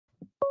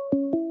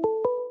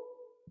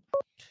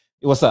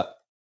What's up?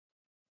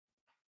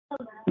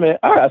 Man,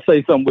 I gotta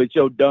say something with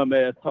your dumb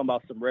ass talking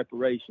about some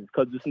reparations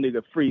because this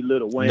nigga free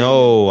Little Wayne.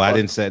 No, I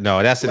didn't say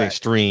no. That's an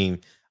extreme.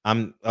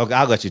 I'm okay.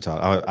 I'll let you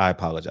talk. I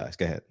apologize.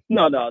 Go ahead.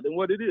 No, then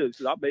what it is?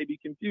 I may be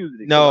confusing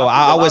it. No,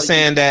 I was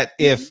saying that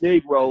if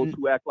Negroes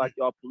who act like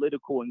y'all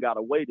political and got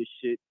away to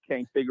shit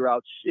can't figure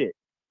out shit.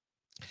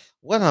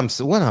 What I'm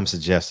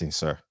suggesting,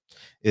 sir,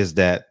 is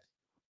that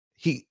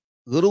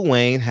Little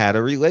Wayne had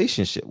a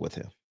relationship with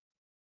him,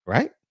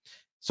 right?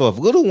 So if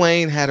Little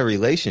Wayne had a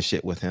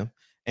relationship with him,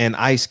 and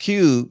Ice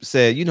Cube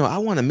said, you know, I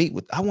want to meet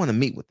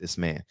with this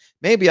man.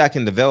 Maybe I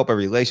can develop a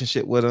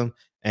relationship with him,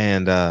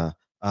 and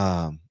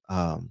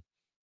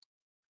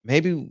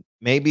maybe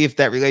if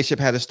that relationship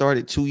had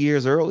started 2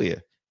 years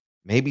earlier,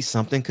 maybe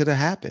something could have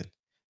happened.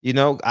 You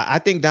know, I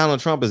think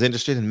Donald Trump is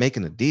interested in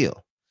making a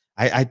deal.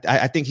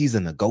 I think he's a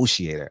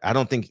negotiator. I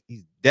don't think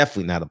he's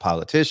definitely not a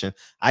politician.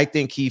 I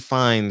think he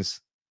gets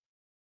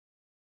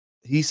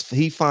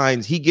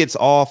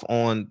off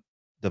on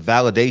the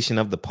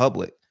validation of the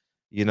public.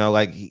 You know,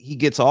 like he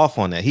gets off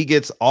on that. He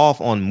gets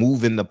off on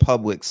moving the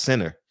public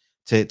center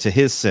to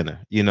his center,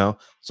 you know.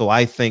 So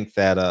I think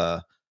that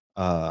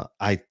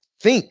I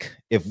think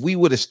if we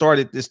would have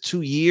started this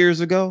 2 years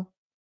ago,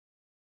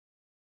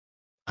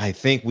 I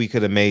think we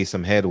could have made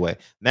some headway.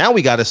 Now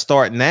we got to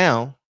start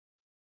now.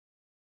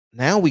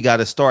 Now we got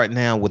to start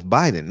now with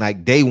Biden,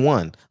 like day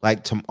one,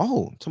 like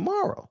tomorrow at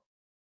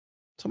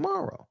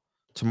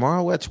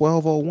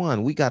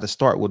 12:01. We got to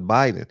start with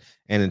Biden,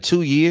 and in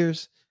 2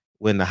 years,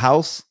 when the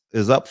House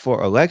is up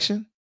for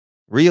election,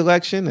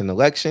 re-election, and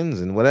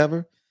elections and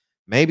whatever,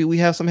 maybe we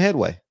have some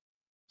headway,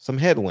 some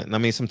headwind. I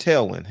mean, some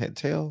tailwind,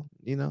 tail,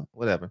 you know,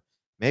 whatever.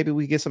 Maybe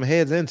we get some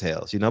heads and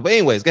tails, you know. But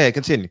anyways, go ahead,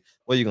 continue.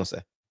 What are you gonna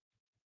say?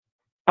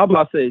 I'm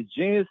about to say,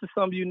 genius as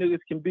some of you niggas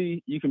can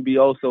be, you can be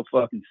also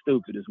fucking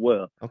stupid as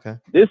well. Okay.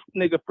 This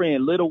nigga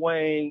friend Little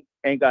Wayne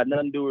ain't got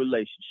nothing to do with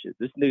relationship.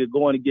 This nigga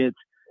going against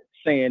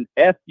saying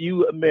F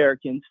you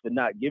Americans for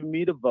not giving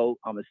me the vote.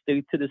 I'm gonna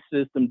stick to the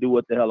system, do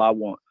what the hell I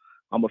want.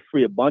 I'm gonna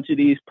free a bunch of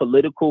these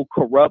political,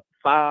 corrupt,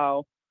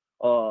 foul,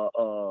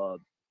 a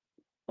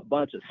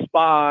bunch of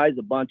spies,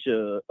 a bunch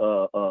of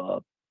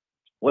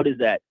what is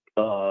that?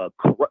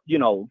 You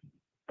know,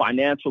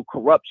 financial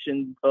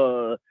corruption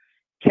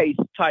case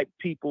type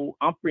people.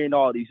 I'm freeing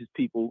all these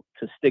people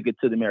to stick it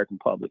to the American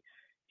public.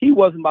 He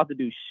wasn't about to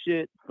do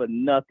shit for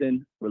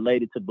nothing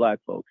related to black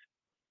folks.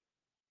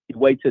 He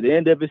wait to the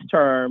end of his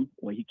term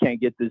when he can't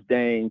get this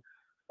dang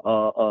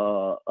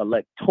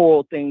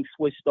electoral thing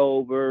switched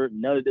over,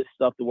 none of this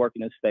stuff to work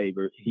in his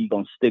favor. He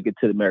gonna stick it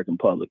to the American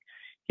public.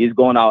 He's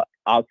going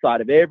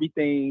outside of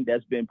everything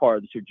that's been part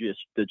of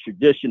the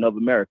tradition of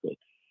America. It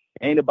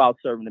ain't about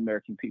serving the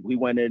American people. He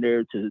went in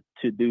there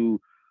to do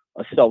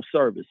a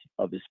self-service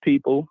of his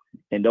people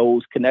and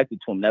those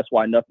connected to him. That's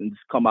why nothing's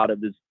come out of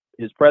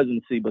his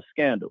presidency but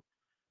scandal.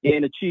 He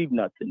ain't achieved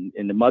nothing.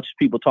 And the much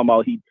people talking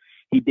about he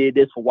did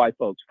this for white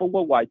folks. For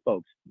what white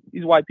folks?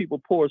 These white people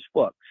poor as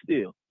fuck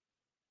still.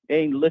 They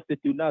ain't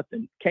lifted through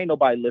nothing. Can't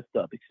nobody lift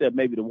up except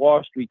maybe the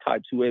Wall Street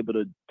types who are able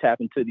to tap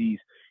into these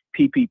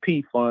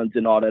PPP funds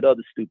and all that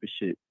other stupid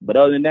shit. But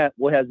other than that,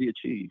 what has he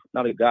achieved?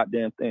 Not a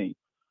goddamn thing.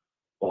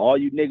 For all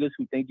you niggas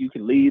who think you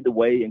can lead the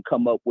way and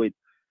come up with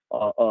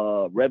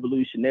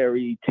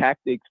revolutionary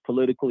tactics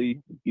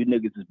politically, you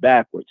niggas is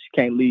backwards. You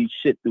can't lead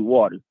shit through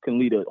water. You can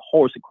lead a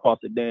horse across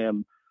a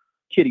damn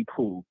kiddie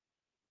pool.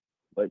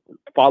 But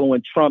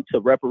following Trump to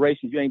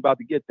reparations, you ain't about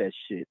to get that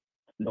shit.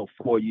 No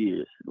 4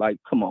 years. Like,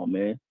 come on,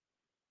 man.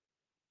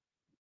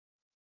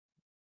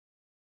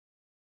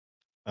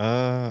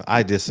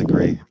 I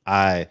disagree.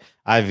 I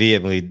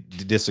vehemently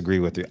disagree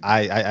with you.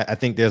 I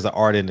think there's an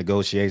art in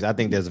negotiation. I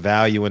think there's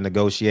value in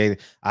negotiating.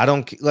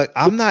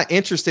 I'm not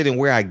interested in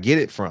where I get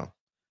it from.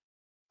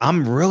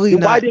 I'm really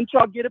not. Why didn't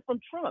y'all get it from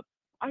Trump?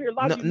 I hear a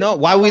lot of you. No,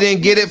 why we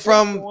didn't get it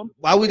from?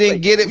 Why we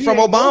didn't get it from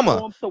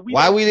Obama?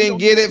 Why we didn't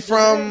get it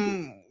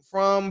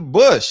from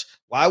Bush?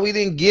 Why we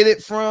didn't get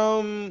it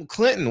from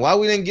Clinton? Why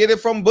we didn't get it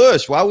from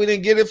Bush? Why we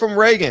didn't get it from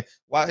Reagan?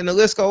 Why, and the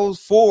list goes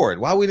forward.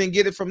 Why we didn't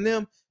get it from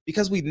them?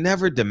 Because we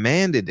never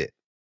demanded it.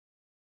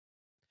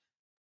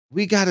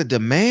 We got to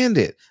demand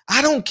it.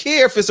 I don't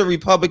care if it's a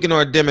Republican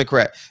or a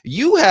Democrat.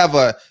 You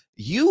have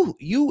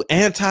you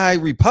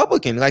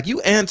anti-Republican, like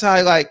you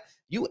anti,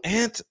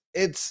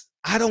 it's,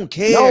 I don't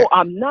care. No,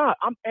 I'm not.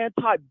 I'm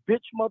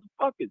anti-bitch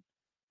motherfuckers.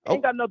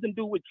 Ain't got nothing to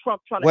do with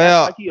Trump trying to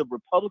act like he a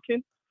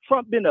Republican.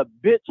 Trump been a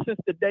bitch since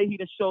the day he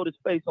done showed his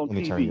face on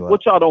TV.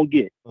 What y'all don't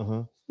get?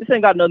 This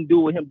ain't got nothing to do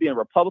with him being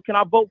Republican.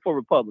 I vote for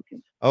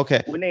Republicans.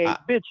 Okay. When they ain't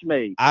bitch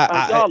made.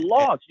 Y'all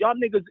lost. Y'all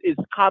niggas is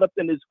caught up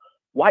in this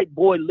white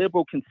boy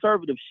liberal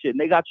conservative shit. And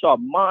they got y'all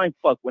mind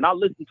fucked. When I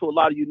listen to a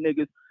lot of you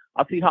niggas,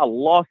 I see how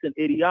lost and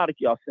idiotic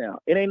y'all sound.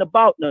 It ain't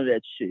about none of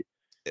that shit.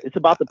 It's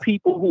about the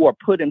people who are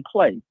put in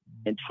play.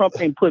 And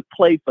Trump ain't put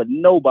play for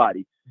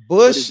nobody.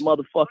 Bush, his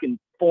motherfucking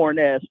foreign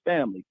ass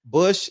family.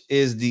 Bush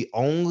is the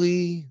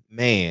only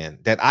man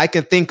that I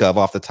can think of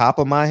off the top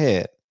of my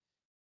head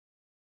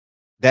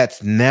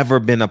that's never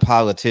been a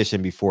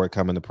politician before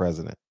coming to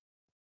president.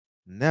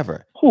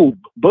 Never. Who?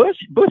 Bush?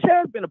 Bush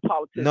has been a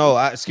politician. No,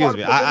 excuse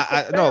me.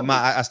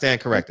 I stand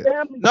corrected.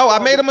 Family No, I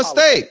made a politics.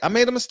 mistake. I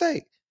made a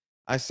mistake.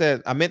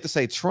 I meant to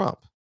say Trump.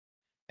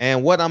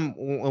 And why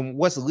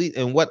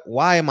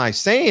am I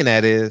saying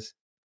that is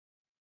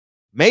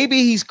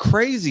maybe he's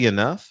crazy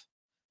enough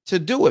to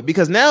do it,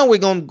 because now we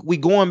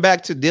going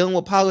back to dealing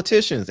with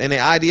politicians and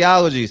their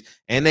ideologies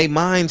and their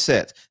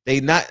mindsets.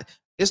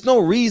 It's no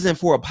reason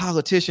for a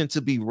politician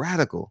to be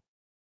radical.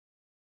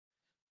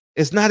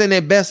 It's not in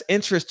their best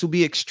interest to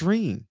be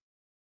extreme.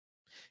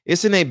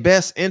 It's in their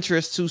best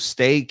interest to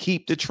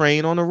keep the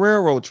train on the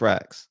railroad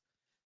tracks.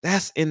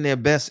 That's in their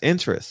best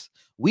interest.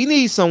 We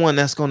need someone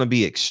that's going to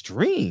be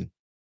extreme.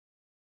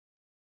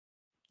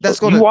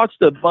 You watched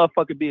the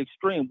motherfucker be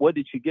extreme. What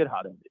did you get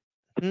out of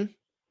it?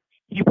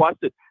 You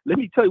watched it. Let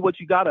me tell you what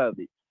you got out of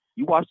it.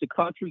 You watch the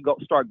country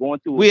start going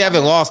through. We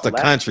haven't lost the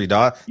country,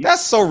 dog.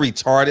 That's so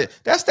retarded.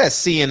 That's that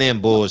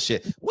CNN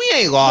bullshit. We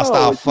ain't lost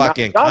our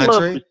fucking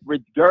country.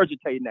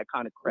 Regurgitating that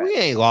kind of crap. We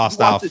ain't lost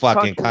our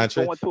fucking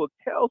country. Going to a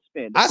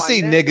tailspin. I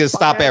see niggas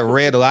stop at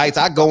red lights.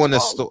 I go in the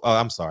store. Oh,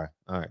 I'm sorry.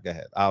 All right, go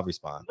ahead. I'll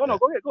respond. No,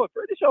 go ahead.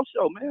 It's your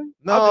show, man.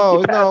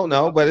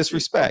 No. But it's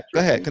respect.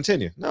 Go ahead.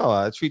 Continue. No,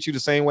 I treat you the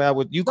same way I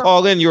would. You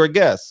call in, you're a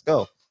guest.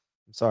 Go.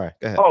 I'm sorry.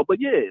 Go ahead. Oh, but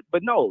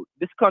no.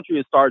 This country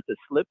has started to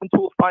slip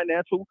into a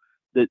financial.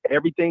 That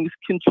everything's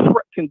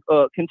constricting.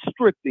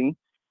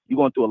 You're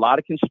going through a lot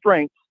of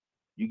constraints.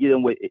 You get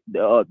in with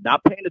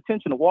not paying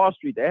attention to Wall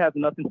Street. That has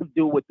nothing to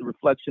do with the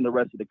reflection of the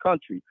rest of the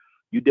country.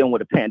 You're dealing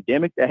with a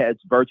pandemic that has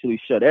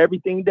virtually shut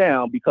everything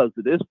down because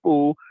of this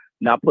fool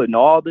not putting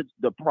all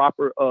the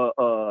proper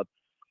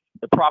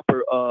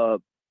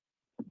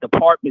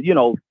department,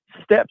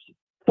 steps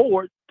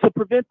forward to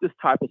prevent this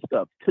type of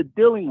stuff, to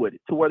dealing with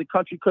it, to where the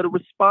country could have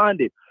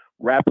responded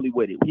rapidly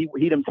with it.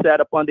 He done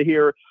sat up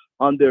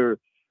under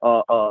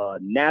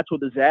natural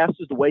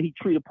disasters, the way he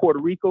treated Puerto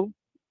Rico,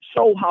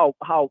 show how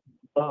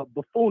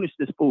buffoonish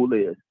this fool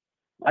is.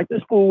 Like,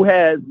 this fool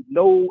has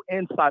no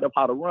insight of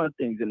how to run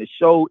things, and it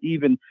showed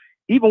even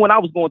when I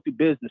was going through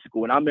business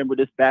school, and I remember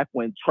this back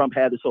when Trump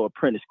had this whole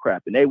apprentice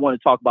crap, and they want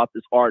to talk about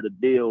this art of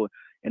the deal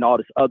and all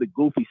this other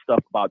goofy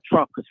stuff about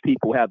Trump, because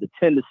people have the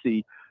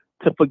tendency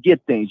to forget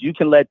things. You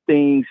can let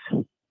things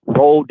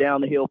roll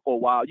down the hill for a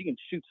while. You can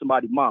shoot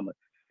somebody's mama.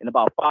 In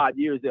about 5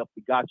 years, they'll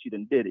forgot you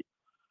done did it.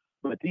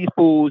 But these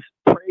fools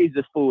praise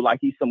this fool like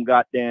he's some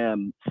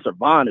goddamn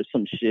savant or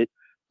some shit.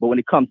 But when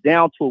it comes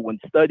down to it, when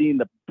studying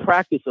the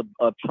practice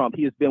of Trump,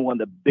 he has been one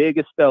of the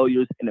biggest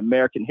failures in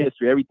American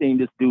history. Everything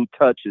this dude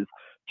touches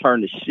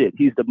turned to shit.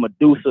 He's the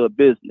Medusa of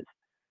business.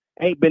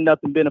 Ain't been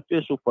nothing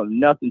beneficial for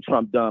nothing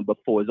Trump done but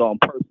for his own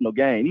personal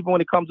gain. Even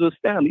when it comes to his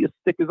family, he'll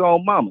stick his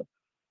own mama.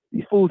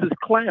 These fools is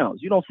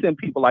clowns. You don't send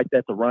people like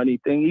that to run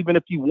anything. Even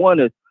if you want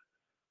to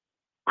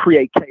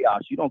create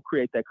chaos, you don't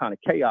create that kind of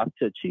chaos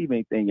to achieve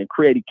anything. And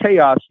creating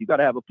chaos, you got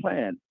to have a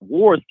plan.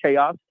 War is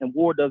chaos, and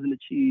war doesn't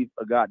achieve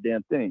a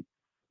goddamn thing.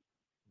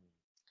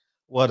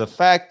 Well, the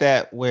fact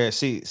that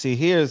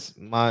here's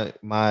my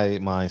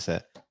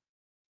mindset.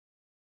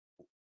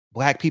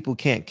 Black people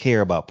can't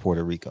care about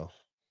Puerto Rico.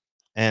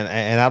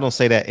 And I don't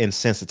say that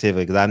insensitively,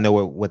 because I know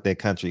what their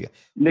country.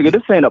 Nigga,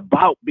 this ain't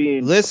about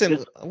being.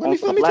 Listen, let me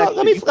finish.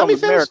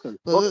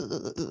 Go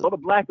to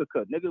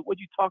Blackica, nigga. What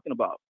you talking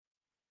about?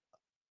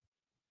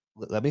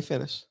 Let me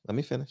finish.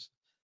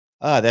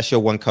 That's your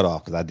one cut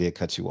off, because I did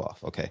cut you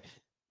off. Okay.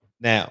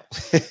 Now,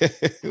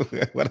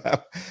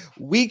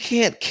 we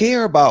can't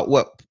care about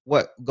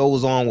what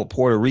goes on with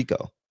Puerto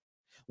Rico.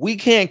 We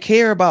can't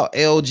care about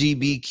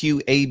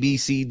LGBTQ, A, B,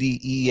 C, D,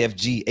 E, F,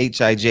 G,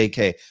 H, I, J,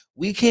 K.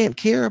 We can't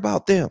care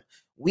about them.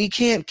 We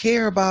can't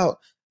care about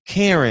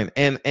Karen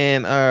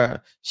and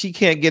she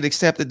can't get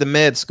accepted to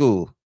med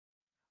school.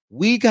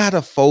 We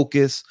gotta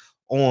focus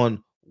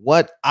on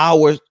what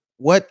our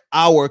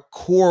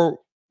core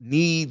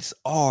needs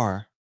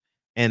are,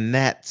 and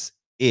that's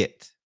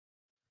it.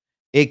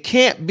 It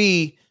can't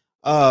be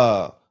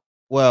Puerto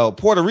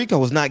Rico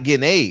was not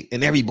getting aid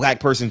and every black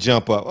person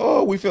jump up.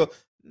 Oh, we feel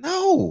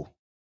no.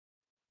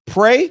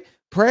 Pray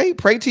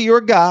to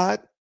your God,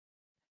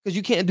 because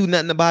you can't do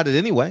nothing about it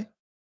anyway.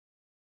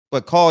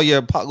 But call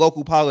your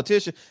local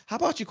politician. How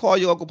about you call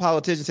your local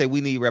politician and say,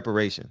 we need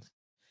reparations?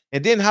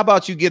 And then how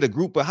about you get a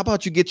group how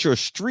about you get your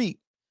street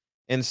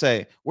and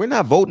say, we're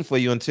not voting for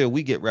you until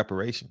we get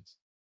reparations?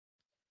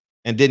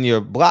 And then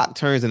your block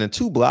turns into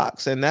 2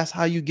 blocks, and that's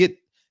how you get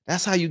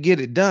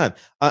it done.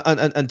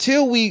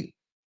 Until we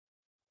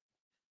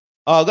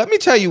let me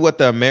tell you what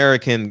the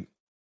American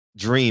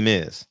dream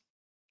is.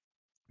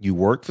 You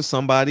work for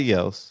somebody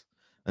else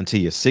until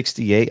you're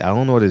 68. I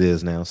don't know what it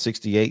is now,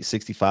 68,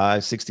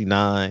 65,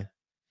 69.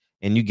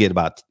 And you get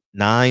about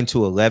 9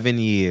 to 11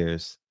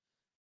 years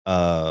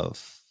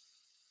of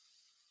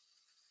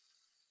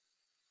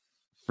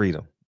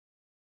freedom.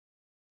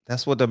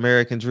 That's what the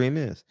American dream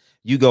is.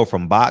 You go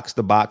from box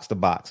to box to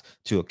box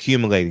to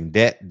accumulating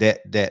debt.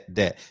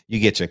 You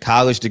get your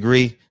college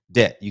degree,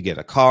 debt. You get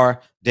a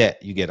car,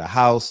 debt. You get a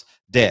house,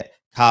 debt.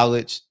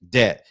 College,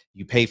 debt.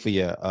 You pay for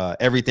your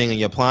everything in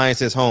your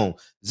appliances, home.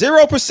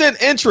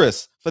 0%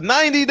 interest for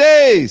 90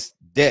 days,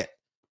 debt.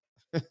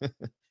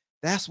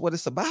 That's what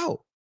it's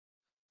about.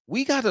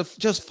 We got to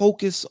just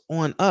focus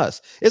on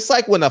us. It's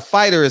like when a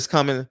fighter is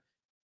coming,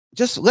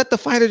 just let the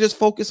fighter just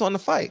focus on the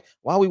fight.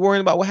 Why are we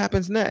worrying about what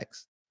happens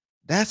next?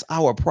 That's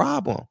our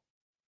problem.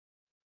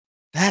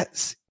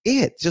 That's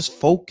it. Just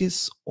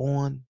focus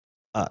on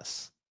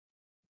us.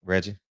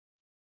 Reggie?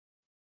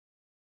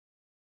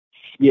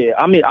 Yeah,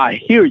 I mean, I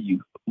hear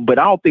you, but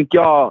I don't think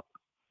y'all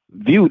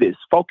view this.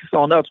 Focus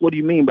on us. What do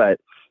you mean by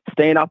it?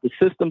 Staying out the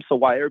system so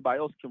why everybody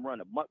else can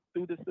run amok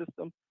through the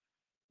system?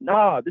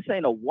 Nah, this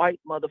ain't a white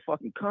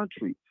motherfucking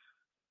country.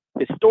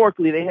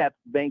 Historically, they have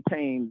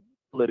maintained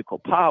political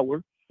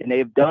power, and they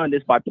have done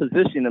this by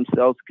positioning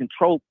themselves to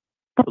control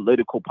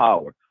political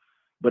power.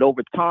 But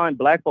over time,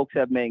 black folks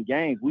have made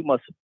gains. We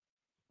must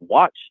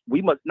watch.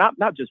 We must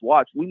not just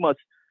watch. We must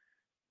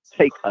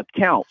take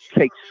account,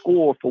 take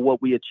score for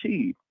what we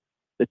achieve.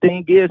 The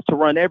thing is to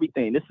run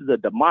everything. This is a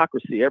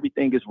democracy.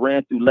 Everything is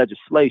ran through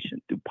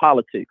legislation, through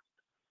politics.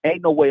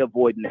 Ain't no way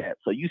avoiding that.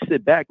 So you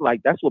sit back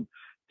like that's what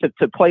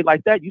to play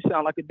like that. You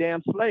sound like a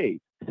damn slave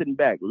sitting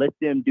back. Let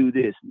them do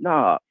this.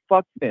 Nah,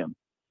 fuck them.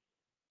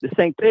 This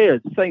ain't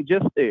theirs. This ain't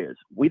just theirs.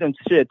 We done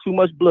shed too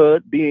much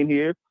blood being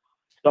here.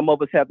 Some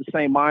of us have the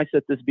same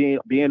mindset that's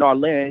being our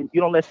land.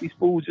 You don't let these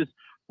fools just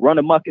run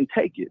amok and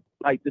take it.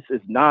 Like, this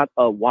is not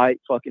a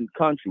white fucking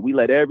country. We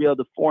let every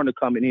other foreigner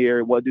come in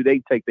here. What do they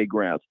take their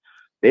grounds?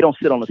 They don't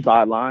sit on the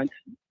sidelines.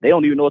 They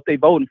don't even know what they're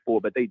voting for,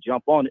 but they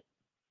jump on it.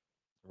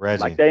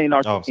 Reggie. Like they ain't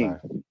our team.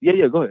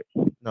 Yeah, go ahead.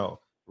 No,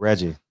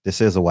 Reggie, this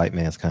is a white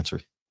man's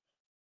country.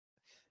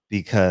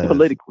 Because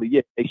politically,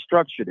 yeah, they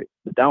structured it,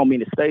 but that don't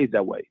mean it stays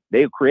that way.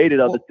 They've created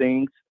other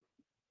things.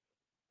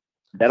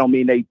 That don't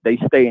mean they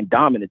stay in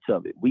dominance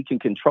of it. We can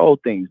control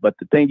things, but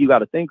the thing you got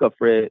to think of,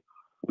 Fred,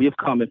 we have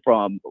coming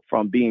from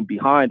being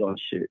behind on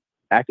shit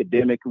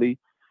academically,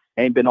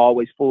 ain't been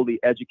always fully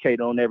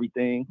educated on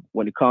everything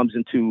when it comes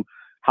into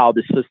how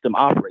the system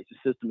operates.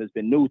 The system has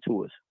been new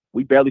to us.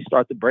 We barely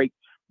start to break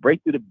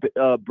through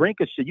the brink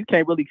of shit. You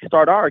can't really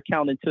start our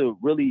account into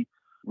really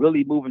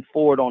moving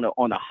forward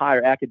on a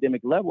higher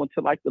academic level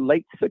until like the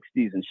late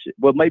 60s and shit.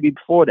 Well, maybe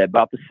before that,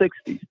 about the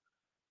 60s.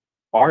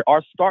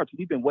 Our starts,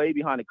 we've been way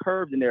behind the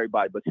curve than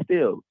everybody, but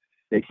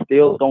they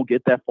still don't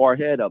get that far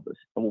ahead of us.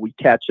 And when we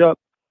catch up,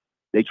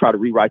 they try to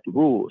rewrite the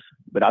rules.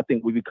 But I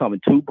think we're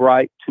becoming too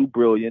bright, too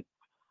brilliant,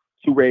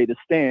 too ready to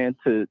stand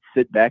to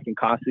sit back and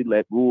constantly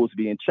let rules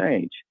be in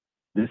change.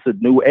 This is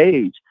a new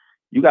age.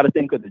 You got to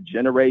think of the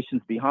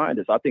generations behind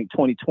us. I think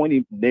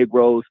 2020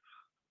 Negroes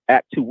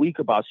act too weak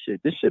about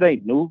shit. This shit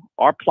ain't new.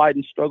 Our plight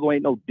and struggle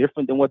ain't no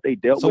different than what they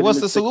dealt with. So what's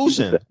the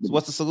solution?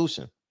 What's the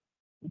solution?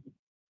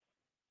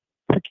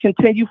 To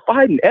continue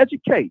fighting,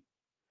 educate.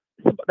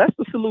 That's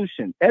the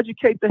solution.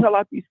 Educate the hell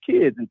out these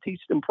kids and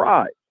teach them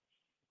pride.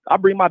 I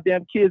bring my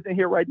damn kids in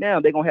here right now.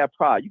 They're going to have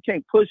pride. You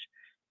can't push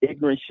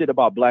ignorant shit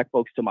about black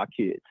folks to my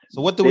kids.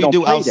 So what do we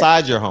do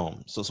outside your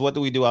home? So what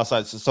do we do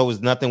outside? So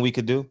is nothing we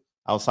could do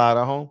outside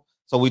our home?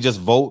 So we just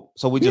vote.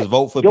 So we just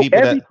vote for people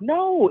that.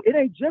 No, it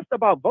ain't just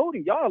about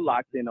voting. Y'all are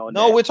locked in on that.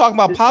 No, we're talking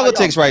about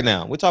politics right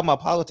now. We're talking about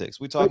politics.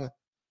 We're talking.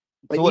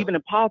 But even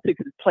in politics,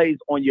 it plays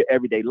on your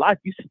everyday life.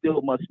 You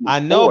still must move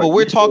I know, forward. but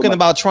we're talking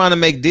about trying to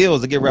make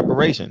deals to get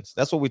reparations.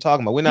 That's what we're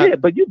talking about. We're not. Yeah,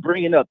 but you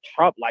bringing up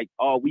Trump like,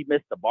 oh, we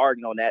missed the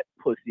bargain on that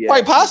pussy.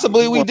 Quite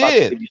possibly we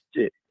did.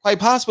 Quite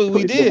possibly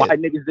we did.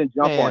 White niggas didn't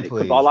jump on it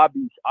because all I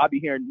be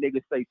hearing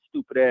niggas say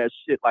stupid ass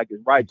shit like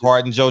it's right.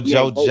 Pardon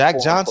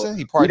Jack Johnson.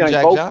 He pardoned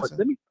Jack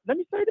Johnson. Let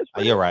me say this.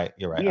 Oh, you're right.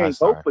 You're right. He ain't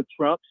vote for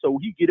Trump, so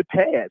he get a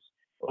pass.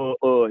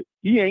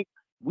 He ain't.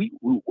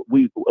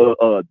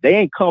 They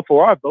ain't come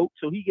for our vote,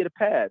 so he get a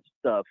pass.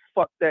 The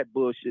fuck that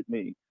bullshit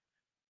mean?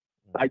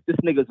 Like, this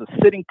nigga's a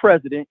sitting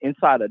president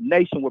inside a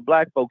nation where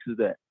black folks is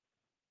at.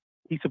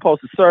 He's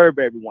supposed to serve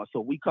everyone.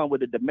 So we come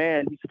with a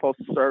demand. He's supposed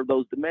to serve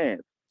those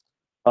demands.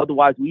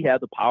 Otherwise, we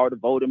have the power to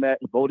vote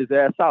his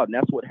ass out, and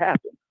that's what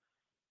happened.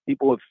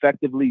 People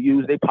effectively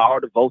use their power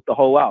to vote the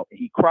whole out. And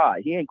he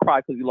cried. He ain't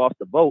cried because he lost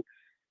the vote.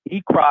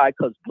 He cried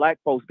because black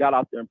folks got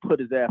out there and put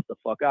his ass the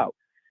fuck out.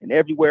 And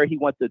everywhere he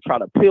went to try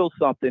to peel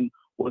something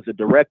was a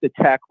direct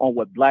attack on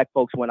what black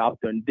folks went out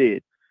there and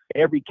did.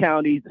 Every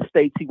county, the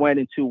states he went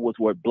into was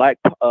where black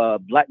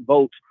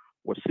votes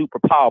were super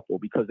powerful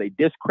because they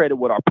discredit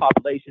what our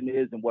population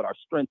is and what our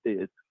strength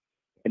is,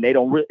 and they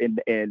don't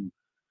and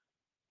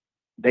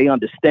they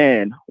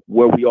understand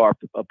where we are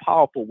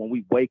powerful when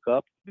we wake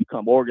up,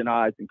 become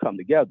organized, and come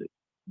together.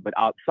 But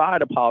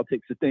outside of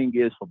politics, the thing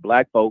is for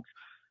black folks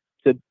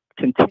to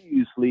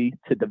continuously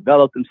to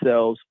develop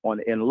themselves on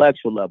the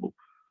intellectual level,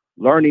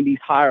 learning these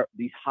higher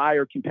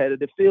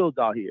competitive fields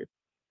out here.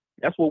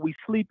 That's what we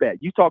sleep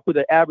at. You talk with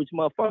the average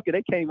motherfucker,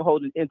 they can't even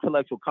hold an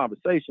intellectual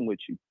conversation with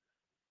you.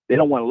 They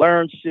don't want to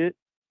learn shit,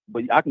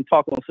 but I can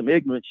talk on some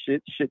ignorant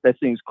shit that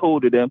seems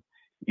cool to them.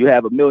 You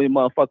have a million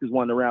motherfuckers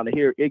wanting around to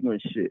hear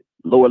ignorant shit,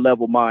 lower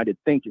level minded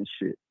thinking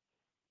shit.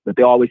 But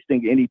they always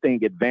think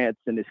anything advanced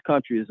in this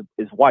country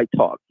is white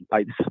talk.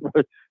 Like, this is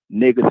where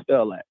niggas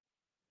fell at.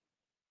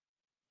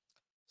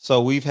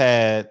 So we've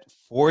had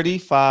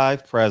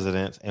 45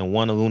 presidents and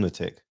one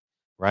lunatic,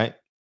 right?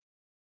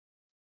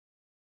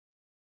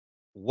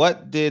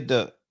 What did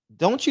the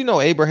don't you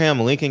know Abraham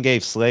Lincoln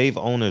gave slave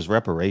owners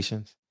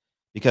reparations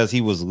because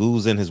he was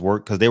losing his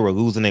work because they were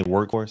losing their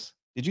workforce?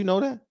 Did you know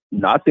that?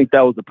 No, I think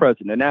that was the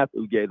president after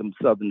who gave them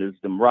Southerners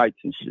them rights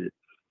and shit.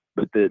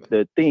 But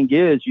the thing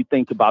is, you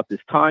think about this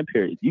time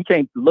period. You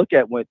can't look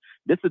at when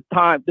this is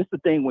time. This is the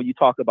thing when you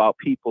talk about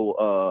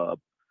people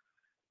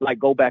like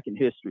go back in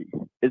history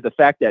is the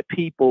fact that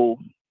people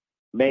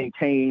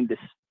maintain this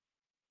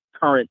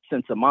current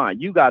sense of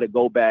mind. You got to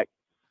go back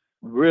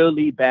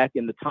really back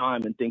in the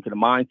time and think of the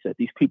mindset.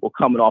 These people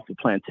coming off a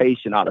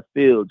plantation out of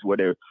fields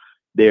where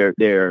they're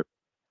they're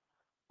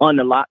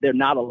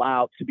not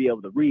allowed to be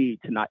able to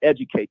read, to not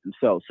educate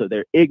themselves. So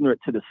they're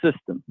ignorant to the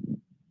system.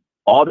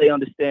 All they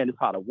understand is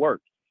how to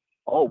work.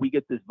 Oh, we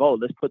get this vote.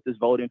 Let's put this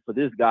vote in for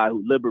this guy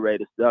who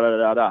liberated us. Da da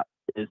da da.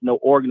 There's no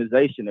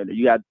organization in there.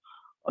 You had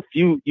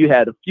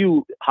a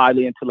few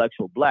highly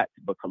intellectual blacks,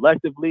 but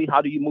collectively,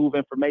 how do you move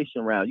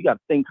information around? You got to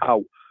think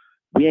how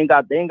they ain't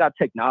got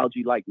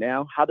technology like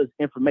now. How does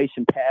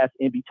information pass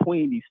in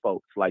between these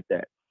folks like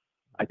that?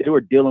 Like they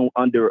were dealing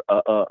under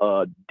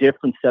a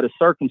different set of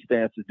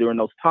circumstances during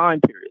those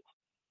time periods,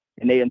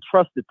 and they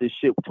entrusted this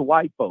shit to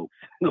white folks.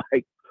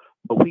 Like,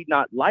 but we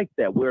not like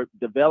that. We're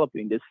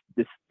developing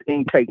this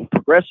thing.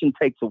 Progression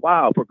takes a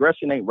while.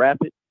 Progression ain't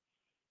rapid,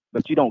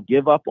 but you don't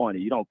give up on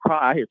it. You don't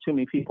cry. I hear too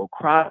many people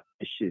cry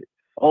this shit.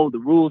 Oh, the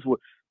rules were.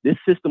 This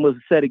system was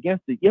set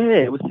against it. Yeah,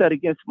 it was set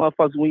against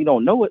motherfuckers when you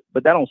don't know it,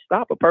 but that don't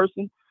stop a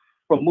person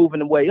from moving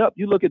the way up.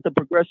 You look at the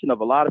progression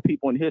of a lot of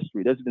people in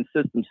history. There's been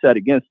systems set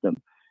against them.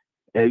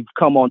 They've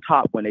come on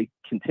top when they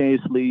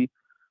continuously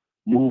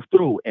move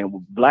through.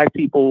 And black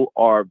people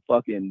are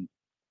fucking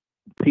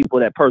people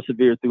that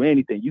persevere through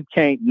anything. You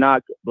can't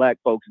knock black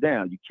folks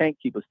down. You can't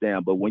keep us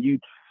down. But when you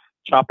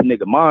chop a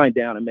nigga mind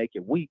down and make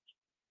it weak,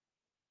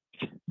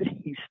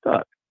 he's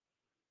stuck.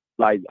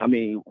 Like, I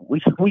mean,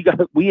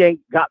 we ain't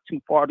got too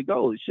far to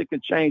go. This shit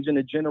can change in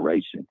a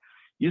generation.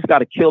 You just got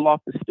to kill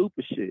off the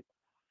stupid shit.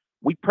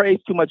 We praise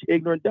too much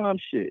ignorant, dumb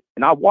shit.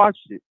 And I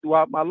watched it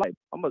throughout my life.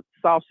 I'm a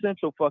South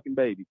Central fucking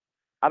baby.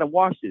 I done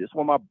watched it. It's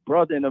when my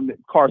brother and them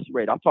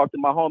incarcerated. I talked to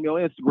my homie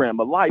on Instagram,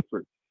 a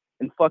lifer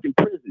in fucking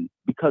prison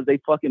because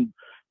they fucking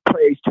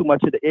praise too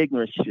much of the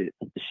ignorant shit.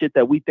 The shit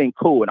that we think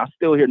cool. And I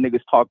still hear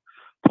niggas talk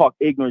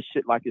ignorant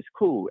shit like it's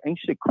cool. Ain't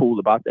shit cool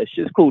about that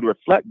shit. It's cool to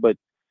reflect, but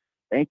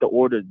ain't the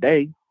order of the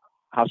day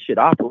how shit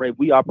operate.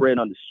 We operate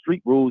under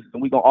street rules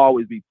and we gonna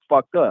always be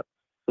fucked up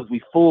because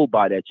we fooled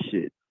by that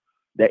shit.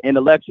 That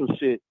intellectual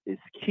shit is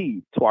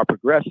key to our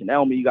progression. That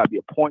don't mean you gotta be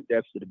a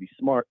Poindexter to be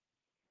smart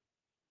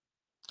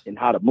and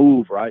how to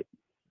move, right?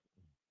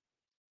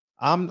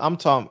 I'm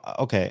talking.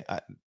 Okay,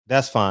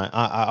 that's fine.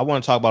 I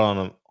want to talk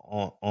about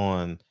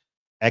on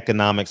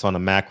economics on a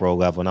macro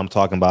level, and I'm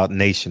talking about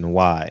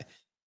nationwide.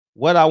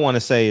 What I want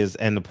to say is,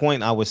 and the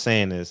point I was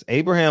saying is,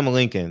 Abraham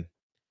Lincoln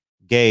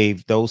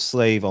gave those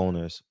slave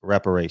owners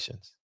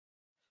reparations.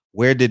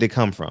 Where did it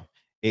come from?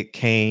 It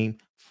came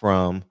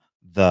from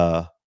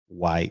the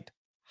White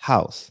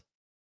House,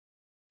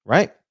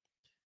 right?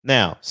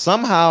 Now,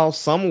 somehow,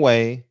 some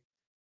way,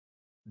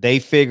 they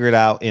figured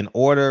out in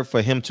order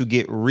for him to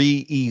get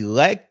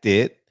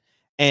reelected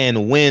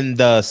and win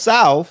the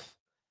South,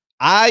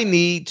 I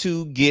need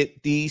to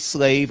get these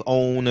slave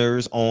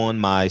owners on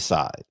my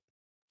side.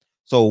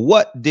 So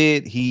what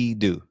did he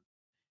do?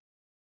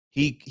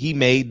 He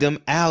made them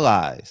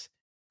allies.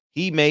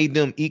 He made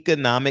them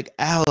economic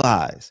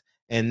allies.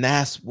 And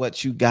that's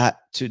what you got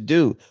to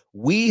do.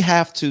 We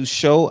have to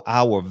show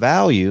our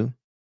value,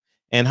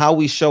 and how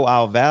we show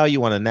our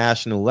value on a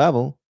national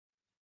level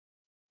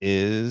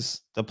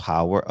is the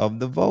power of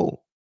the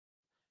vote.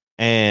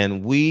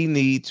 And we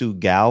need to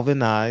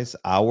galvanize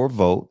our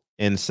vote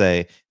and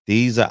say,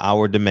 these are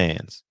our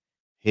demands.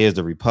 Here's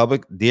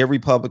the dear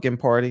Republican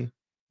Party,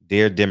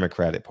 dear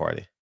Democratic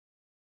Party.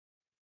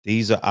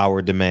 These are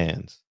our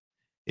demands.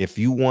 If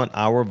you want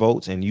our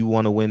votes and you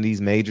want to win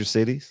these major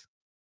cities,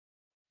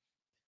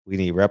 we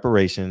need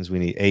reparations. We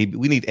need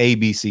A,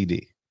 B, C,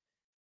 D.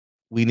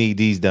 We need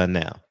these done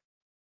now.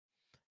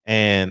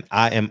 And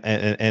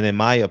and in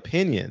my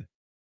opinion,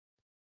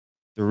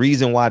 the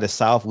reason why the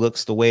South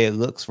looks the way it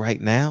looks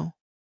right now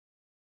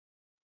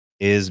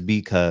is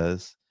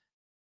because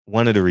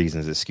one of the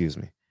reasons,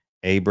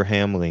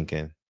 Abraham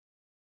Lincoln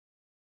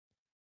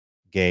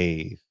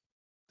gave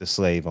the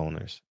slave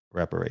owners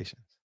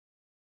reparations.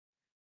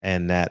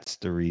 And that's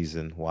the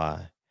reason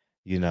why,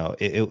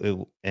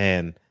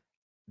 and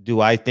do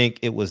I think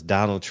it was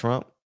Donald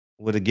Trump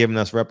would have given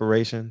us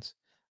reparations?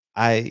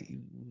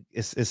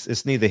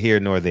 It's neither here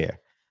nor there.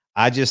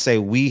 I just say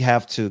we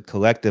have to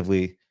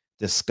collectively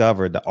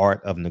discover the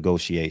art of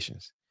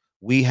negotiations.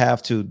 We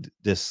have to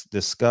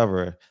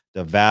discover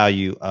the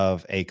value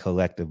of a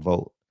collective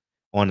vote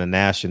on a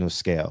national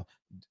scale.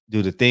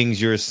 Do the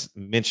things you're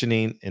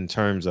mentioning in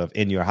terms of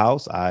in your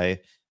house, I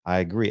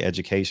agree.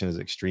 Education is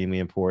extremely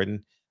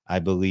important. I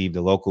believe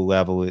the local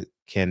level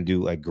can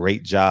do a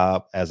great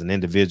job as an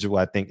individual.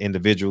 I think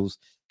individuals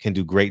can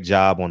do great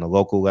job on a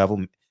local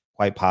level,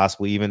 quite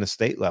possibly even a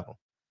state level.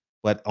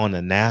 But on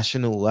a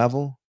national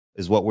level,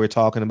 is what we're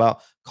talking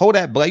about.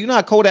 Kodak Black, you know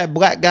how Kodak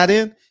Black got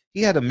in?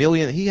 He had a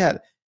million, he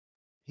had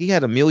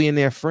a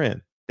millionaire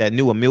friend that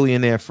knew a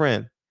millionaire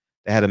friend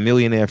that had a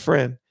millionaire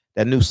friend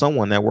that knew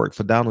someone that worked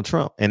for Donald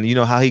Trump. And you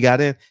know how he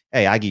got in?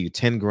 Hey, I give you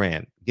 10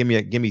 grand. Give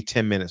me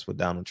 10 minutes with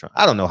Donald Trump.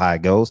 I don't know how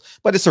it goes,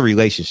 but it's a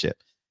relationship.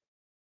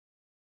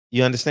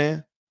 You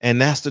understand? And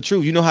that's the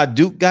truth. You know how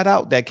Duke got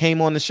out that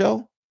came on the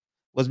show?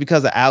 Was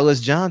because of Alice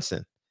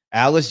Johnson.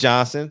 Alice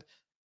Johnson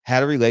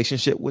had a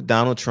relationship with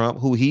Donald Trump,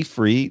 who he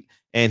freed.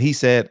 And he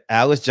said,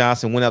 Alice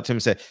Johnson went up to him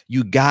and said,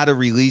 you got to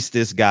release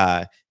this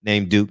guy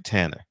named Duke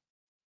Tanner.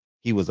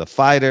 He was a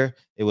fighter.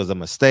 It was a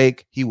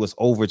mistake. He was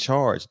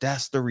overcharged.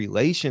 That's the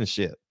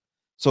relationship.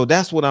 So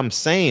that's what I'm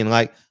saying.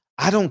 Like,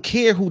 I don't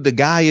care who the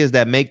guy is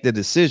that make the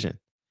decision.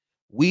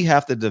 We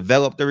have to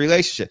develop the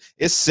relationship.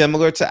 It's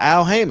similar to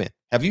Al Heyman.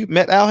 Have you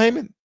met Al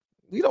Heyman?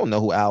 We don't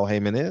know who Al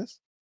Heyman is.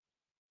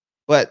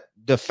 But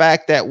the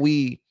fact that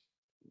we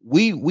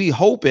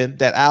hoping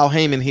that Al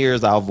Heyman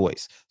hears our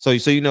voice. So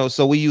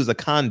we use a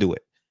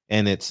conduit,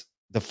 and it's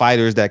the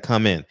fighters that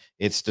come in.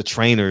 It's the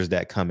trainers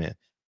that come in.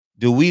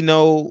 Do we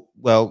know?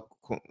 Well,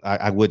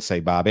 I would say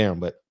Bob Arum,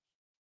 but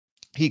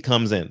he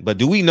comes in. But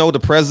do we know the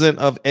president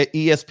of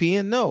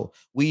ESPN? No,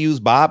 we use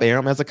Bob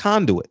Arum as a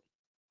conduit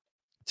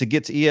to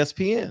get to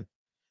ESPN,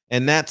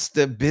 and that's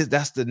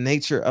the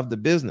nature of the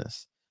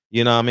business.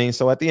 You know what I mean?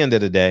 So at the end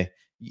of the day,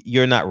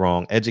 you're not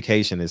wrong.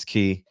 Education is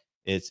key.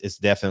 It's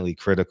definitely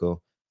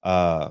critical.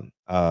 You're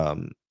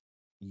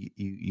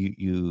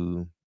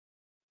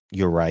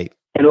right.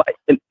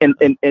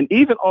 And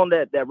even on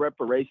that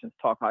reparations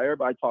talk, how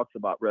everybody talks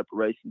about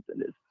reparations in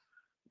this,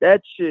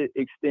 that shit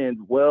extends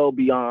well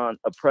beyond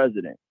a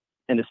president,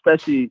 and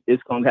especially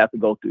it's going to have to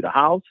go through the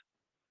House.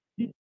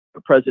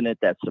 A president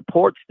that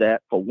supports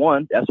that, for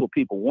one, that's what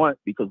people want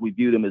because we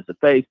view them as the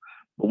face.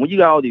 But when you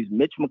got all these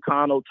Mitch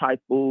McConnell type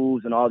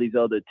fools and all these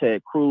other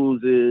Ted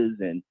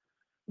Cruzes and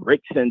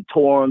Rick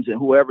Santorums and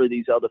whoever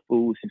these other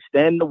fools who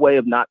stand in the way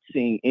of not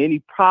seeing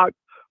any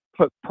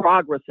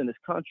progress in this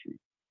country,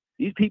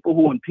 these people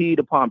who impede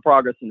upon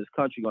progress in this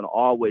country are going to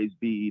always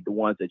be the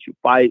ones that you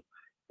fight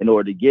in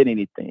order to get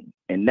anything.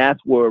 And that's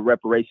where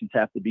reparations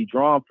have to be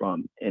drawn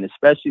from. And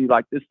especially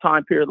like this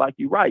time period, like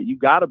you're right, you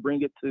got to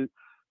bring it to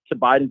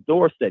Biden's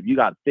doorstep. You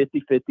got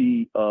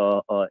 50-50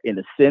 in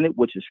the Senate,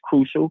 which is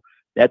crucial.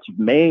 That's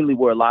mainly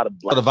where a lot of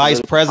black. So the vice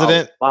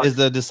president is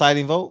the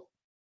deciding vote?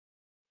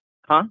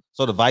 Huh?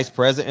 So the vice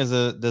president is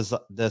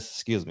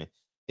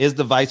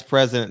the vice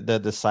president the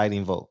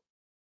deciding vote?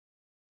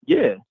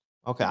 Yeah.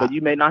 Okay. But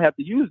you may not have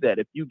to use that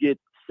if you get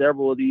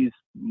several of these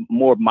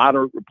more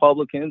moderate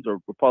Republicans or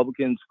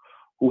Republicans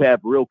who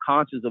have real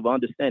conscience of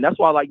understanding. That's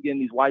why I like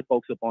getting these white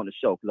folks up on the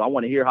show, because I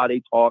want to hear how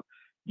they talk,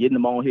 getting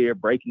them on here,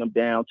 breaking them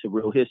down to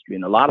real history.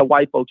 And a lot of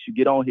white folks you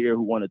get on here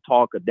who want to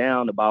talk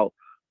down about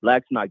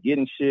blacks not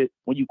getting shit,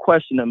 when you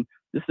question them,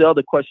 this is the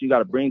other question you got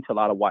to bring to a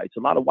lot of whites. A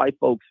lot of white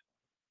folks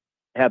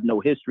have no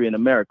history in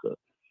America.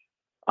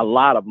 A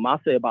lot of them, I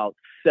say about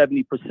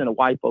 70% of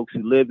white folks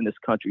who live in this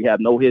country have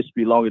no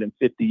history longer than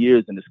 50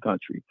 years in this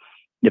country.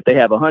 If they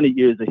have 100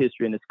 years of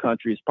history in this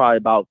country, it's probably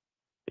about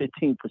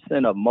 15%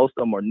 of them. Most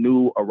of them are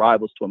new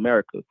arrivals to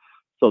America.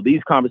 So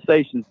these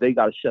conversations, they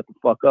got to shut the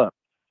fuck up.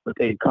 But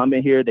they come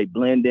in here, they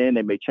blend in,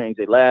 they may change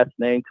their last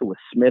name to a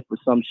Smith or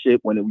some shit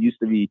when it used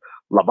to be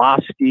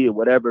Lavosky or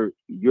whatever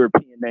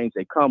European names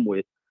they come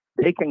with.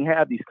 They can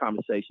have these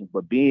conversations,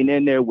 but being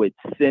in there with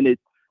Senate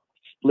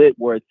split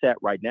where it's at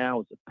right now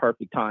is the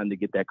perfect time to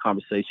get that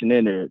conversation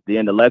in there. The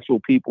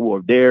intellectual people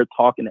are there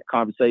talking at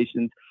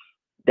conversations.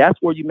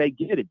 That's where you may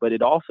get it, but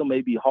it also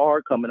may be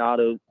hard coming out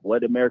of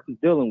what America's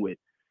dealing with.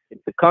 If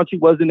the country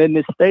wasn't in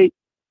this state,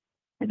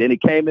 and then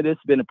it came in,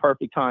 it's been a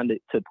perfect time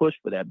to push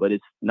for that. But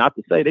it's not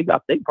to say they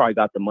probably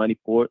got the money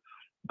for it,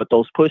 but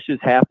those pushes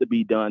have to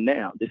be done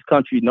now. This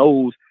country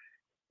knows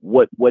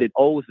what it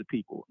owes the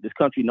people. This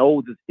country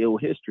knows its ill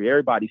history.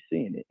 Everybody's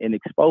seeing it and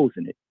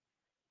exposing it.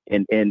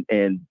 And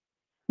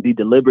the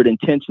deliberate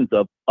intentions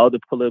of other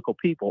political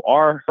people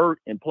are hurt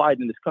and plight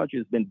in this country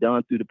has been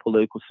done through the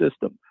political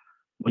system.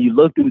 When you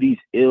look through these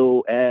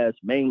ill-ass,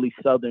 mainly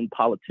Southern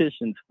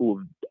politicians who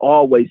have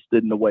always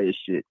stood in the way of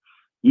shit,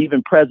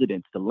 even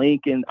presidents, the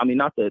Lincoln, I mean,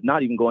 not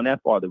even going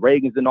that far, the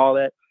Reagans and all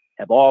that,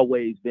 have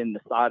always been the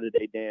side of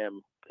their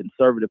damn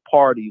conservative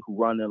party who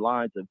run the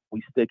lines of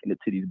we sticking it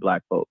to these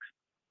black folks.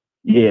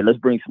 Yeah, let's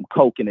bring some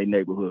coke in their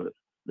neighborhood.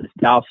 Let's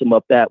douse them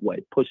up that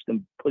way, push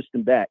them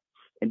back,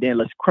 and then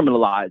let's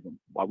criminalize them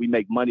while we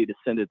make money to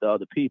send it to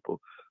other people.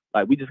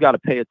 Like, we just got to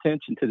pay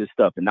attention to this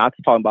stuff and not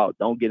to talk about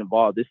don't get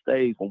involved. This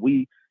stage, when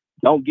we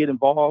don't get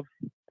involved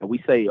and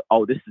we say,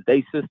 oh, this is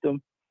their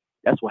system,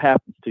 that's what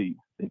happens to you.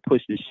 They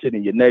push this shit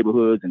in your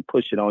neighborhoods and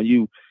push it on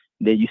you.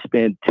 And then you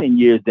spend 10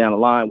 years down the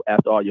line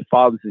after all your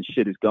fathers and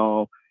shit is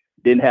gone,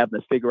 then having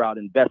to figure out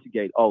and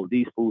investigate, oh,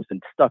 these fools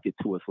and stuck it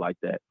to us like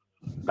that.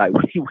 Like,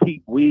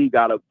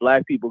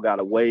 black people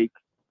gotta wake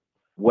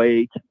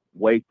the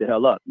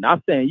hell up.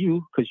 Not saying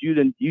you, because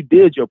you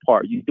did your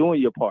part, you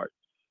doing your part.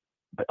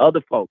 But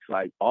other folks,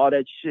 like all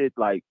that shit,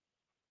 like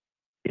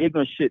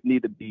ignorant shit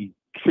need to be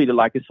treated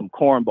like it's some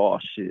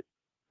cornball shit.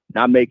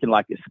 not making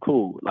like it's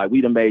cool. Like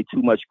we done made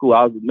too much cool.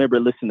 I remember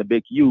listening to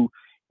Big U,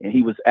 and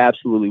he was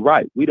absolutely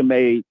right. We done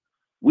made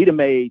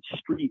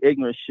street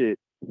ignorant shit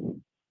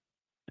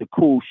the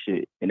cool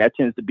shit, and that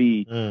tends to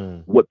be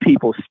what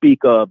people speak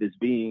of as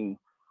being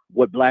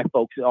what black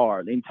folks are.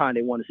 Anytime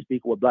they want to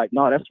speak what black,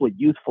 no, that's what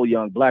youthful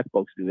young black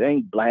folks do. They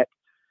ain't black.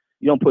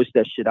 You don't push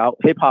that shit out.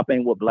 Hip hop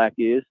ain't what black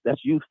is.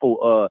 That's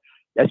youthful.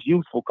 That's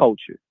youthful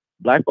culture.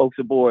 Black folks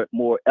are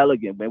more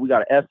elegant, man. We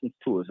got an essence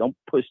to us. Don't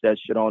push that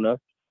shit on us.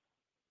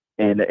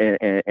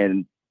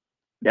 And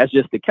that's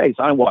just the case.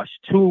 I watched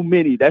too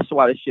many. That's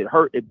why that shit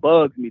hurt. It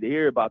bugs me to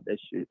hear about that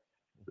shit.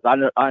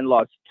 I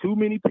lost too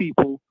many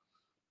people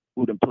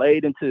who done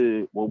played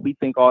into what we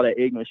think all that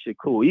ignorant shit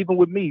cool. Even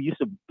with me, used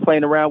to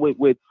playing around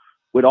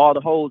with all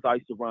the hoes I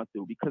used to run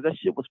through because that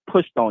shit was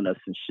pushed on us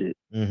and shit.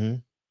 Mm-hmm.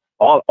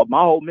 All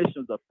my whole mission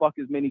was to fuck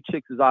as many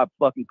chicks as I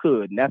fucking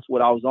could, and that's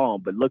what I was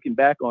on. But looking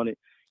back on it,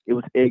 it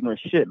was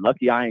ignorant shit.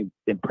 Lucky I ain't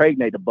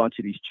impregnated a bunch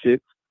of these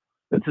chicks.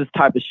 It's this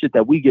type of shit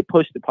that we get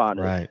pushed upon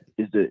us. Right.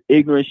 Is the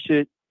ignorant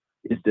shit,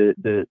 is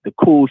the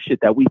cool shit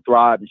that we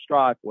thrive and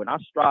strive for. And I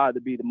strive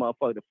to be the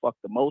motherfucker to fuck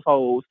the most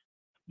hoes,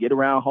 get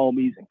around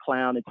homies and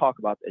clown and talk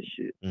about that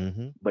shit.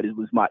 Mm-hmm. But it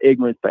was my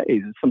ignorant phase.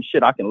 It's some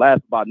shit I can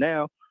laugh about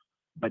now,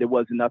 but it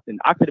wasn't nothing.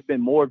 I could have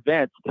been more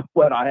advanced than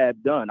what I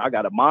had done. I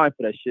got a mind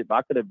for that shit, but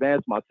I could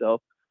advance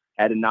myself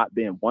had it not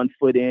been 1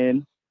 foot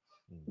in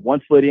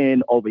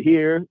over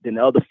here, then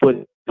the other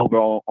foot over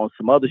on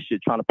some other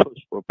shit, trying to push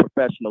for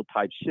professional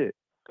type shit.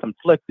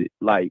 Conflicted,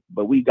 like,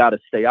 but we gotta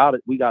stay out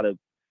of. We gotta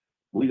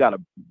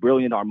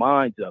brilliant our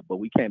minds up, but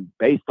we can't,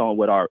 based on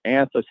what our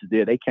ancestors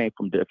did. They came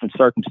from different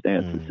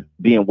circumstances,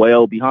 being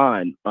well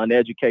behind,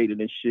 uneducated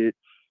and shit,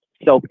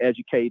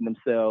 self-educating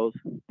themselves,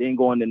 then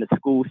going into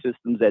school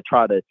systems that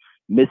try to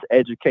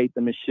miseducate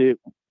them and shit.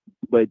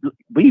 But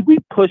we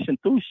pushing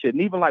through shit.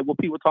 And even like when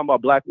people talking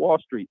about Black Wall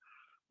Street,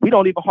 we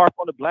don't even harp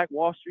on the Black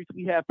Wall Streets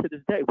we have to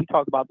this day. We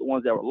talk about the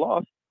ones that were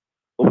lost,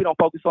 but we don't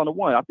focus on the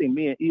one. I think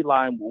me and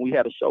Eli, when we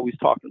had a show, we was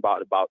talking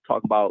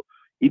about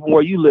even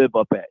where you live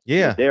up at.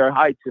 Yeah. Their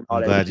heights and all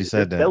I'm that. glad you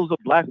said that. Those are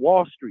Black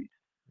Wall Streets.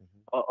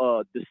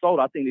 DeSoto,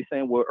 I think they're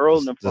saying where Earl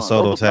and them from.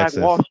 DeSoto, Texas.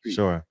 Black Wall Street.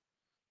 Sure.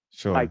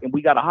 Like, and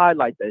we got to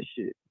highlight that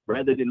shit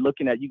rather than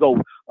looking at, you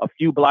go a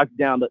few blocks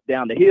down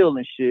the hill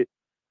and shit,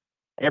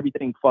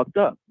 everything fucked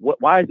up.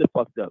 Why is it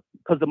fucked up?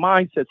 Because the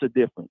mindsets are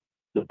different.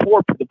 The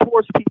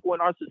poorest people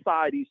in our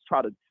societies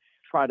try to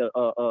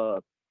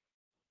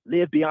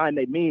live behind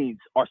their means,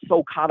 are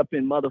so caught up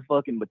in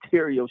motherfucking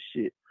material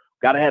shit.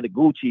 Gotta have the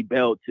Gucci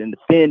belts and the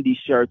Fendi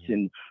shirts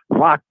and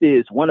rock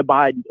this. Want to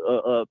buy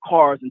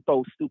cars and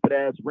throw stupid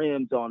ass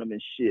rims on them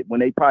and shit when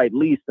they probably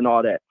leased and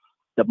all that.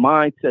 The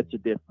mindsets are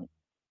different.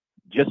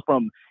 Just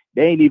from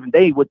they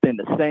ain't within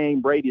the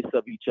same radius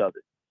of each other.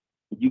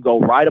 You go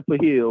right up a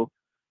hill,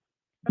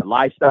 the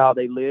lifestyle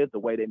they live, the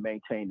way they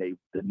maintain the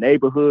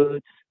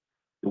neighborhoods,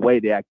 the way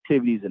the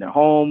activities in their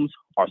homes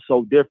are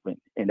so different.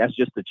 And that's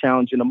just the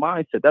challenge in the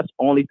mindset. That's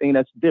the only thing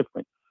that's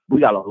different.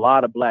 We got a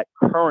lot of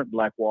current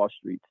Black Wall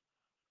Streets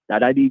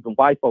that even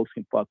white folks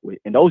can fuck with.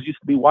 And those used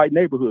to be white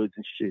neighborhoods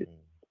and shit.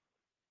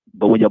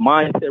 But when your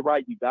mindset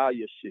right, you value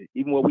your shit.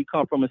 Even where we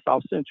come from in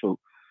South Central,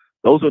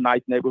 those are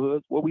nice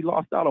neighborhoods where we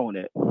lost out on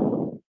that.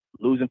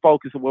 Losing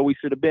focus of where we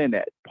should have been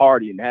at,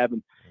 partying,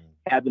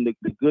 having the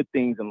good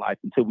things in life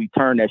until we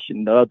turn that shit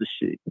into other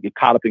shit. Get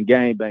caught up in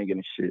gang banging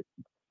and shit.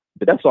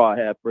 But that's all I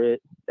have, Fred.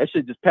 That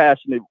shit just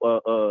passionate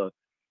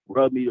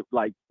rub me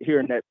like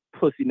hearing that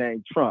pussy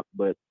named Trump.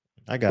 But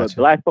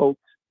Black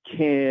folks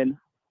can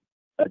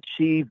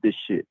achieve this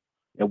shit,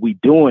 and we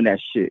doing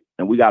that shit,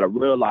 and we got to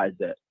realize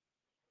that.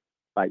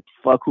 Like,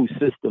 fuck whose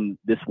system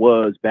this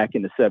was back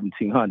in the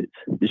 1700s.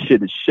 This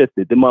shit has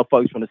shifted. The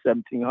motherfuckers from the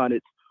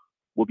 1700s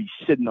will be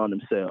shitting on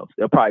themselves.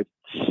 They'll probably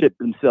ship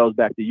themselves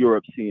back to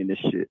Europe seeing this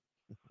shit.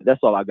 That's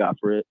all I got,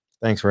 Fred.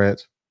 Thanks,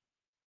 Fred.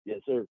 Yes,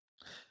 sir.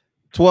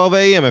 12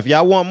 a.m. If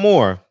y'all want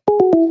more,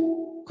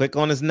 click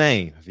on his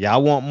name. If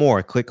y'all want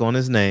more, click on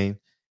his name.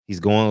 He's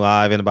going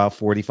live in about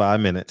 45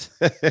 minutes.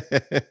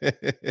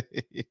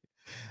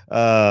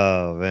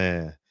 Oh,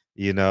 man.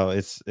 You know,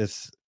 it's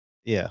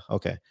yeah,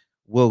 okay.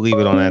 We'll leave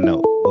it on that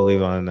note.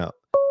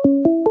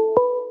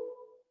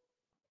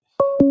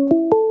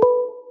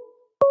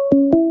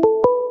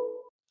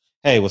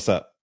 Hey, what's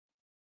up?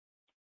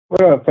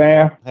 What up,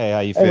 fam? Hey, how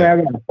you feel? Hey, man,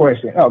 I got a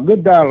question. Oh,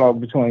 good dialogue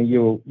between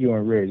you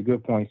and Reggie.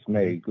 Good points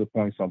made. Good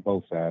points on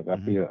both sides. I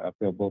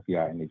feel both of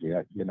y'all energy.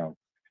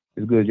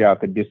 It's good y'all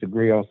could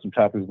disagree on some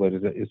topics, but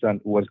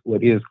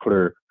what is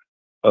clear.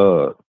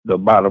 The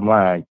bottom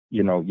line,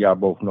 y'all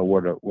both know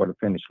where the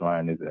finish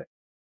line is at.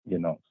 You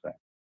know what I'm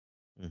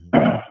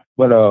saying?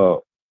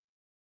 But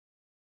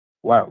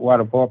why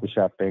the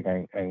barbershop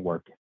thing ain't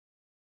working?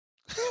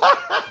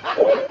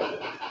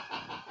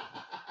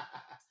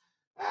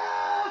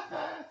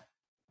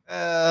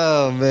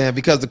 Oh man,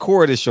 because the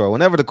cord is short.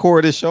 Whenever the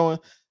cord is showing,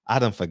 I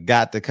done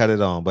forgot to cut it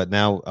on. But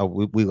now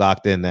we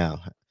locked in now.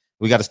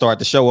 We got to start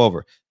the show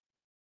over.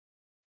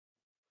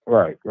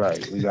 Right.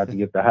 We got to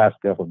get the high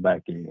stepper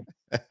back in.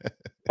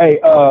 Hey,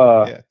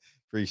 yeah,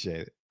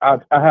 appreciate it. I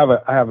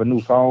have a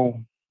new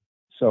phone,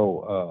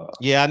 So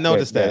yeah, I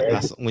noticed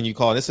that when you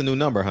call. It's a new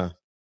number, huh?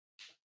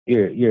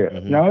 Yeah.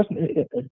 Mhm. No,